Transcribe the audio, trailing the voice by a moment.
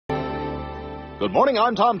Good morning,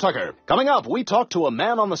 I'm Tom Tucker. Coming up, we talk to a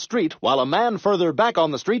man on the street while a man further back on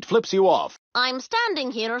the street flips you off. I'm standing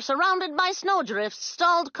here surrounded by snowdrifts,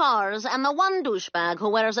 stalled cars, and the one douchebag who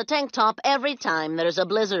wears a tank top every time there's a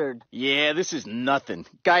blizzard. Yeah, this is nothing.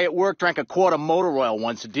 Guy at work drank a quart of motor oil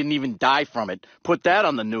once and didn't even die from it. Put that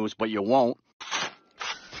on the news, but you won't.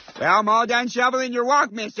 Well, I'm all done shoveling your walk,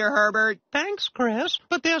 Mr. Herbert. Thanks, Chris,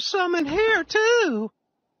 but there's some in here, too.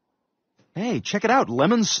 Hey, check it out,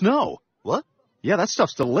 lemon snow. What? Yeah, that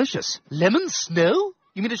stuff's delicious. Lemon snow?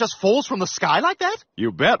 You mean it just falls from the sky like that?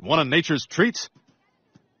 You bet, one of nature's treats.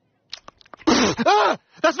 Ah!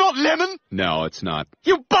 That's not lemon! No, it's not.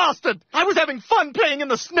 You bastard! I was having fun playing in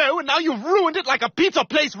the snow, and now you've ruined it like a pizza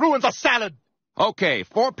place ruins a salad! Okay,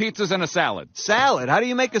 4 pizzas and a salad. Salad? How do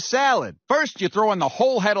you make a salad? First, you throw in the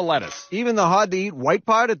whole head of lettuce. Even the hard-to-eat white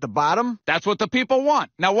part at the bottom? That's what the people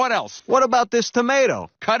want. Now, what else? What about this tomato?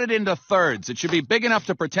 Cut it into thirds. It should be big enough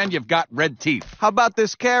to pretend you've got red teeth. How about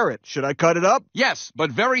this carrot? Should I cut it up? Yes,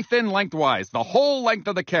 but very thin lengthwise. The whole length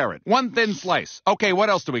of the carrot. One thin slice. Okay, what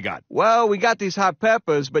else do we got? Well, we got these hot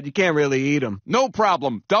peppers, but you can't really eat them. No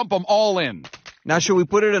problem. Dump them all in. Now, should we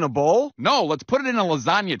put it in a bowl? No, let's put it in a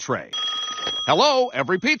lasagna tray. Hello,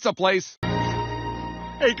 every pizza place.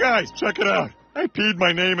 Hey, guys, check it out. I peed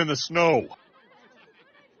my name in the snow.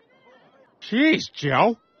 Jeez,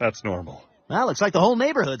 Joe. That's normal. Well, looks like the whole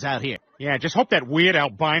neighborhood's out here. Yeah, just hope that weird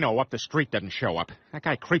albino up the street doesn't show up. That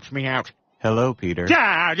guy creeps me out. Hello, Peter.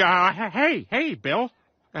 Hey, Bill.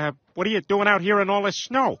 What are you doing out here in all this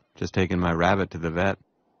snow? Just taking my rabbit to the vet.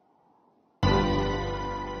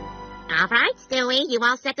 All right, Stewie, you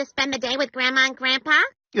all set to spend the day with Grandma and Grandpa?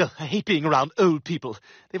 Ugh, I hate being around old people.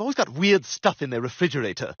 They've always got weird stuff in their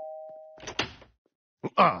refrigerator.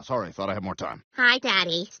 Sorry, thought I had more time. Hi,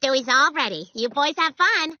 Daddy. Stewie's all ready. You boys have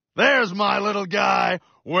fun. There's my little guy.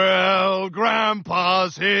 Well,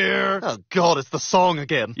 Grandpa's here. Oh, God, it's the song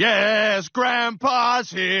again. Yes, Grandpa's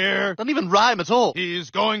here. Doesn't even rhyme at all.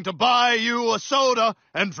 He's going to buy you a soda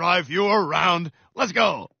and drive you around. Let's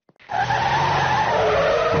go.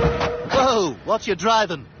 Whoa, watch your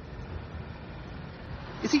driving.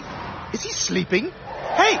 Is he sleeping?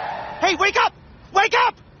 Hey, wake up! Wake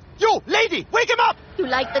up! You, lady, wake him up! You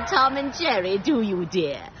like the Tom and Jerry, do you,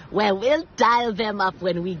 dear? Well, we'll dial them up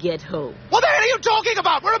when we get home. What the hell are you talking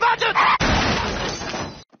about? We're about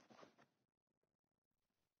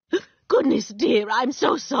to... Goodness, dear, I'm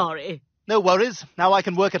so sorry. No worries. Now I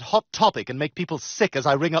can work at Hot Topic and make people sick as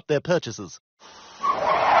I ring up their purchases.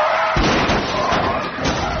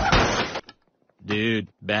 Dude,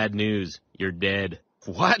 bad news. You're dead.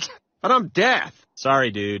 What? But I'm death. Sorry,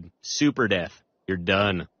 dude. Super death. You're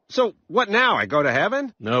done. So, what now? I go to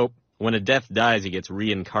heaven? Nope. When a death dies, he gets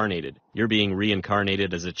reincarnated. You're being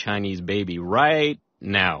reincarnated as a Chinese baby right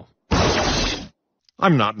now.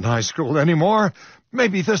 I'm not in high school anymore.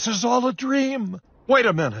 Maybe this is all a dream. Wait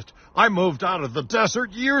a minute. I moved out of the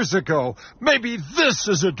desert years ago. Maybe this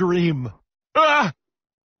is a dream. Ah!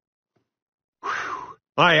 Whew.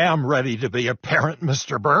 I am ready to be a parent,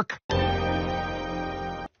 Mr. Burke.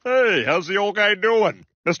 Hey, how's the old guy doing?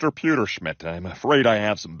 Mr. Pewterschmidt, I'm afraid I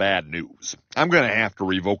have some bad news. I'm going to have to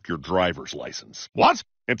revoke your driver's license. What?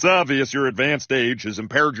 It's obvious your advanced age has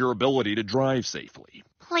impaired your ability to drive safely.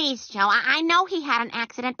 Please, Joe, I know he had an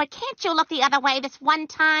accident, but can't you look the other way this one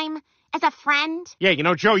time? As a friend? Yeah, you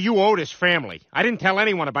know, Joe, you owe this family. I didn't tell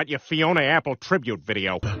anyone about your Fiona Apple tribute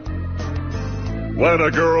video. When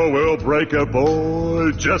a girl will break a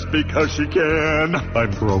boy just because she can,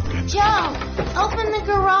 I'm broken. Joe, open the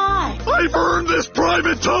garage. I've earned this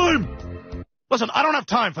private time! Listen, I don't have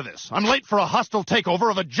time for this. I'm late for a hostile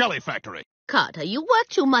takeover of a jelly factory. Carter, you work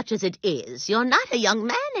too much as it is. You're not a young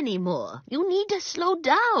man anymore. You need to slow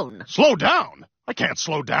down. Slow down? I can't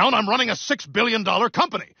slow down. I'm running a $6 billion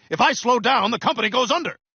company. If I slow down, the company goes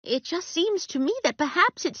under. It just seems to me that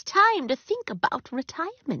perhaps it's time to think about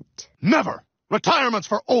retirement. Never. Retirement's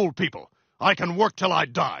for old people. I can work till I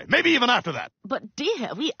die, maybe even after that. But,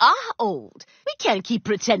 dear, we are old. We can't keep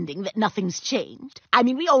pretending that nothing's changed. I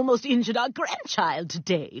mean, we almost injured our grandchild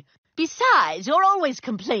today. Besides, you're always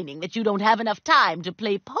complaining that you don't have enough time to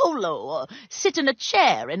play polo or sit in a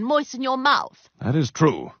chair and moisten your mouth. That is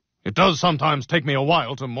true. It does sometimes take me a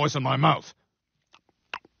while to moisten my mouth.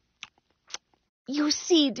 You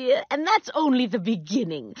see, dear, and that's only the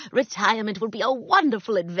beginning. Retirement will be a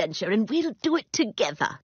wonderful adventure, and we'll do it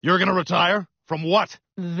together. You're going to retire? From what?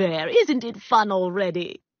 There, isn't it fun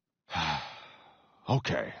already?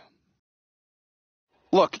 Okay.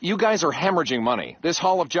 Look, you guys are hemorrhaging money. This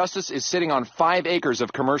Hall of Justice is sitting on 5 acres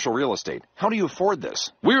of commercial real estate. How do you afford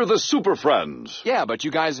this? We're the Super Friends. Yeah, but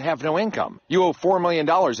you guys have no income. You owe $4 million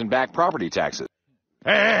in back property taxes.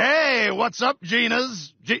 Hey, Hey, what's up,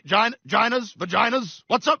 Ginas? Ginas? Vaginas?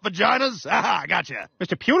 What's up, vaginas? Aha, gotcha.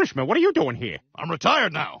 Mr. Punishment, what are you doing here? I'm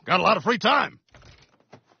retired now. Got a lot of free time.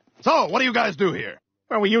 So, what do you guys do here?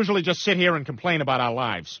 Well, we usually just sit here and complain about our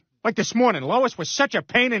lives. Like this morning, Lois was such a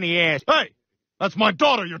pain in the ass. Hey, that's my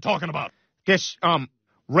daughter you're talking about. This,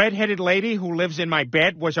 red-headed lady who lives in my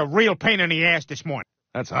bed was a real pain in the ass this morning.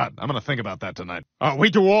 That's hot. I'm gonna think about that tonight. We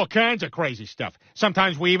do all kinds of crazy stuff.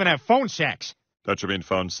 Sometimes we even have phone sex. Don't you mean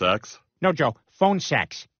phone sex? No, Joe, phone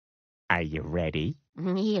sex. Are you ready?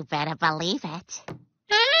 You better believe it.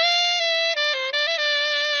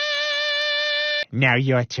 Now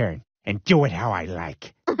your turn, and do it how I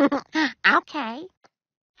like. Okay.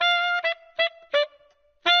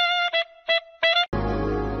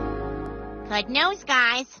 Good news,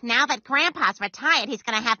 guys. Now that Grandpa's retired, he's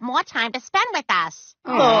going to have more time to spend with us.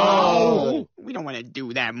 Oh, we don't want to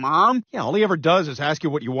do that, Mom. Yeah, all he ever does is ask you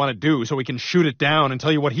what you want to do so he can shoot it down and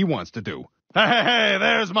tell you what he wants to do. Hey,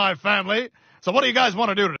 there's my family. So what do you guys want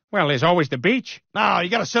to do today? Well, there's always the beach. No, you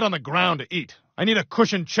got to sit on the ground to eat. I need a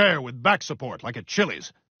cushioned chair with back support, like at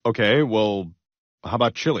Chili's. Okay, well, how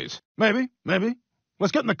about Chili's? Maybe.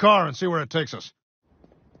 Let's get in the car and see where it takes us.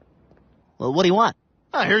 Well, what do you want?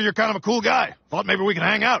 I hear you're kind of a cool guy. Thought maybe we could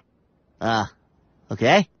hang out.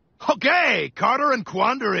 Okay. Okay, Carter and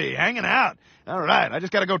Quandary, hanging out. All right, I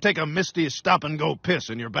just got to go take a misty stop-and-go piss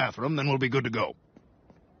in your bathroom, then we'll be good to go.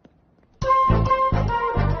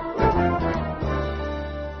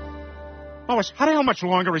 Lois, how much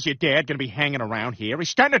longer is your dad going to be hanging around here? He's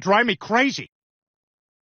starting to drive me crazy.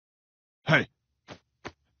 Hey.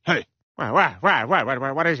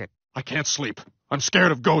 What is it? I can't sleep. I'm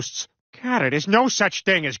scared of ghosts. Carter, there's no such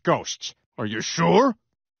thing as ghosts. Are you sure?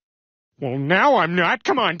 Well, now I'm not.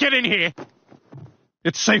 Come on, get in here.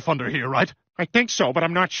 It's safe under here, right? I think so, but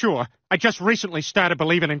I'm not sure. I just recently started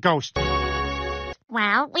believing in ghosts.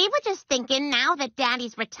 Well, we were just thinking now that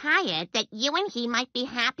Daddy's retired that you and he might be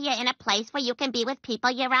happier in a place where you can be with people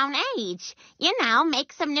your own age. You know,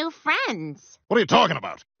 make some new friends. What are you talking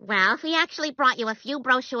about? Well, we actually brought you a few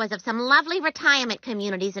brochures of some lovely retirement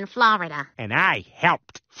communities in Florida. And I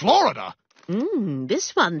helped. Florida?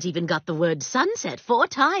 This one's even got the word sunset 4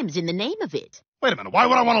 times in the name of it. Wait a minute, why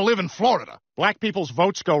would I want to live in Florida? Black people's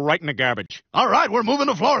votes go right in the garbage. All right, we're moving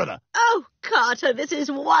to Florida. Oh, Carter, this is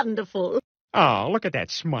wonderful. Oh, look at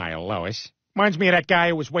that smile, Lois. Reminds me of that guy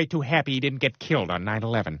who was way too happy he didn't get killed on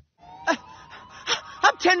 9/11.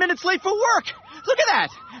 I'm 10 minutes late for work. Look at that.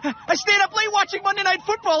 I stayed up late watching Monday Night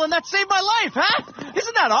Football, and that saved my life, huh?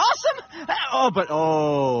 Isn't that awesome?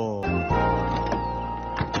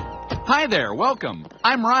 Hi there, welcome.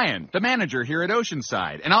 I'm Ryan, the manager here at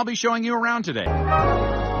Oceanside, and I'll be showing you around today.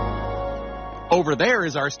 Over there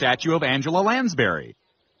is our statue of Angela Lansbury.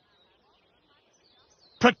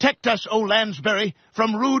 Protect us, O Lansbury,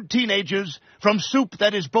 from rude teenagers, from soup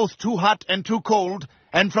that is both too hot and too cold,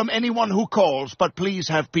 and from anyone who calls, but please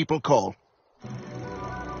have people call.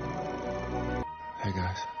 Hey,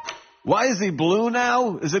 guys. Why is he blue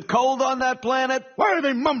now? Is it cold on that planet? Why are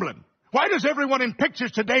they mumbling? Why does everyone in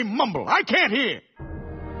pictures today mumble? I can't hear.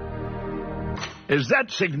 Is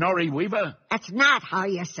that Signori Weaver? That's not how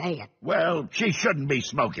you say it. Well, she shouldn't be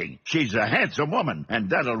smoking. She's a handsome woman,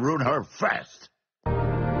 and that'll ruin her fast.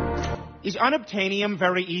 Is unobtainium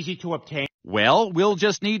very easy to obtain? Well, we'll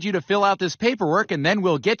just need you to fill out this paperwork, and then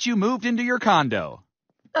we'll get you moved into your condo.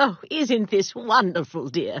 Oh, isn't this wonderful,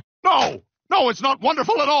 dear? No, it's not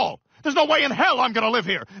wonderful at all. There's no way in hell I'm going to live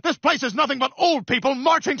here. This place is nothing but old people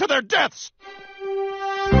marching to their deaths.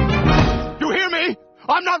 You hear me?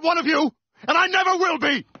 I'm not one of you, and I never will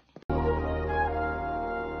be.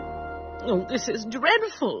 Oh, this is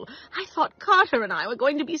dreadful. I thought Carter and I were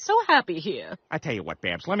going to be so happy here. I tell you what,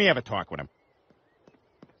 Babs, let me have a talk with him.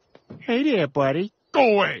 Hey there, buddy.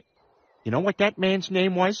 Go away. You know what that man's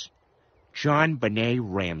name was? John Benet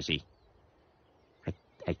Ramsey.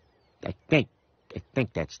 I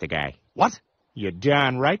think that's the guy. What? You're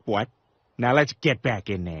darn right, what? Now let's get back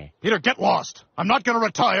in there. Either get lost. I'm not going to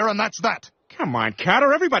retire, and that's that. Come on,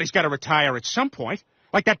 Carter. Everybody's got to retire at some point.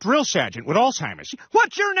 Like that drill sergeant with Alzheimer's.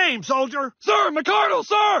 What's your name, soldier? Sir, McCardle,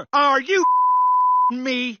 sir! Are you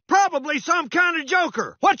me? Probably some kind of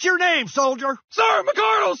joker. What's your name, soldier? Sir,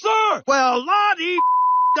 McCardle, sir! Well,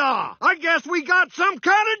 la-dee-da. I guess we got some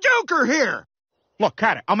kind of joker here. Look,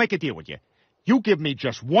 Carter, I'll make a deal with you. You give me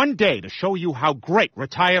just 1 day to show you how great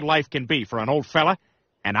retired life can be for an old fella,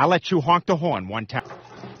 and I'll let you honk the horn one time.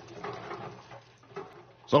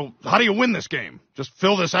 So, how do you win this game? Just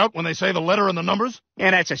fill this out when they say the letter and the numbers?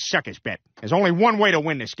 Yeah, that's a sucker's bet. There's only one way to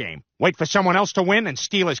win this game. Wait for someone else to win and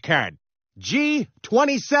steal his card.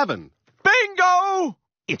 G27. Bingo!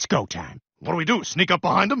 It's go time. What do we do, sneak up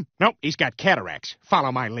behind him? Nope, he's got cataracts.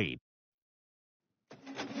 Follow my lead.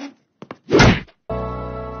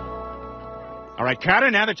 All right, Carter,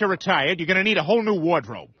 now that you're retired, you're going to need a whole new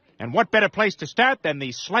wardrobe. And what better place to start than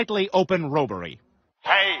the slightly open robery?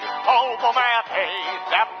 Hey, Hobo Man, hey,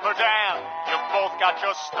 Dapper Dan, you've both got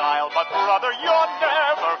your style, but brother, you're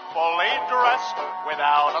never fully dressed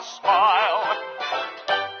without a smile.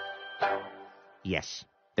 Yes,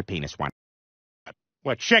 the penis one.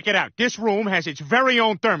 Well, check it out. This room has its very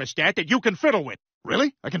own thermostat that you can fiddle with.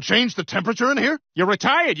 Really? I can change the temperature in here? You're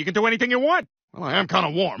retired. You can do anything you want. Well, I am kind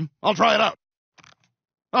of warm. I'll try it out.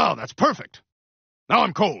 Oh, that's perfect. Now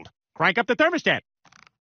I'm cold. Crank up the thermostat.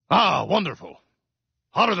 Ah, wonderful.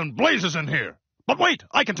 Hotter than blazes in here. But wait,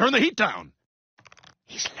 I can turn the heat down.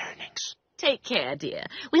 He's learning. Take care, dear.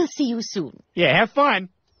 We'll see you soon. Yeah, have fun.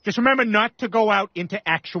 Just remember not to go out into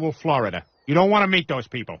actual Florida. You don't want to meet those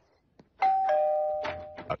people.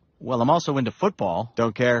 Well, I'm also into football.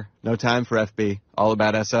 Don't care. No time for FB. All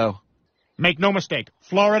about SO. Make no mistake.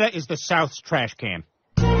 Florida is the South's trash can.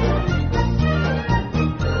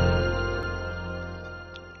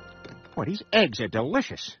 Boy, these eggs are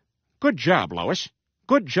delicious. Good job, Lois.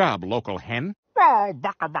 Good job, local hen. Oh,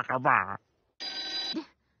 baka baka baka.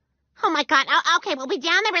 Oh, my God. Okay, we'll be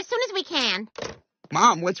down there as soon as we can.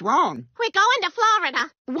 Mom, what's wrong? We're going to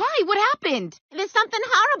Florida. Why? What happened? There's something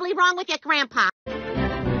horribly wrong with your grandpa.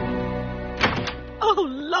 Oh,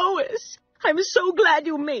 Lois. I'm so glad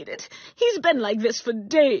you made it. He's been like this for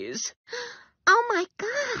days. Oh, my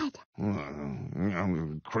God.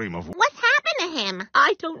 Cream of... What's happened to him?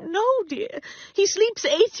 I don't know, dear. He sleeps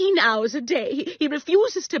 18 hours a day. He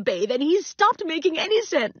refuses to bathe, and he's stopped making any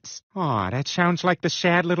sense. Oh, that sounds like the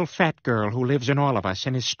sad little fat girl who lives in all of us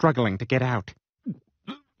and is struggling to get out.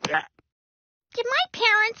 Did my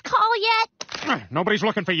parents call yet? Nobody's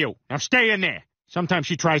looking for you. Now stay in there. Sometimes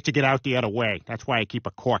she tries to get out the other way. That's why I keep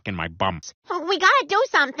a cork in my bum. We gotta do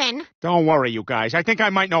something. Don't worry, you guys. I think I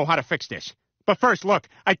might know how to fix this. But first, look,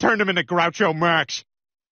 I turned him into Groucho Marx.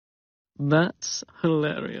 That's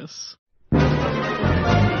hilarious.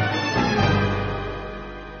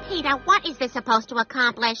 Peter, what is this supposed to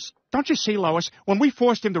accomplish? Don't you see, Lois? When we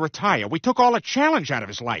forced him to retire, we took all the challenge out of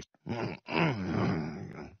his life.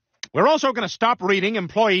 We're also going to stop reading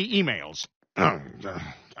employee emails.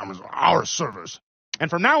 Our servers. And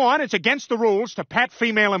from now on, it's against the rules to pat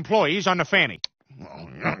female employees on the fanny.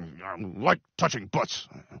 I like touching butts.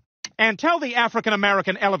 And tell the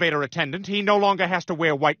African-American elevator attendant he no longer has to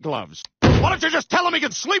wear white gloves. Why don't you just tell him he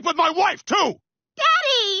can sleep with my wife, too?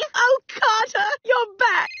 Daddy! Oh, Carter, you're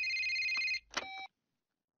back.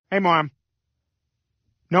 Hey, Mom.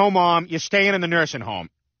 No, Mom, you're staying in the nursing home.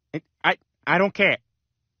 I don't care.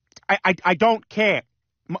 I don't care.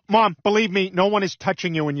 Mom, believe me, no one is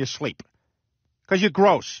touching you in your sleep. Because you're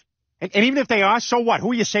gross. And even if they are, so what?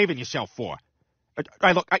 Who are you saving yourself for?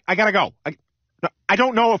 Look, I gotta go. I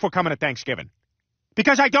don't know if we're coming to Thanksgiving.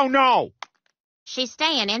 Because I don't know. She's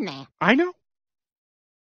staying in there. I know.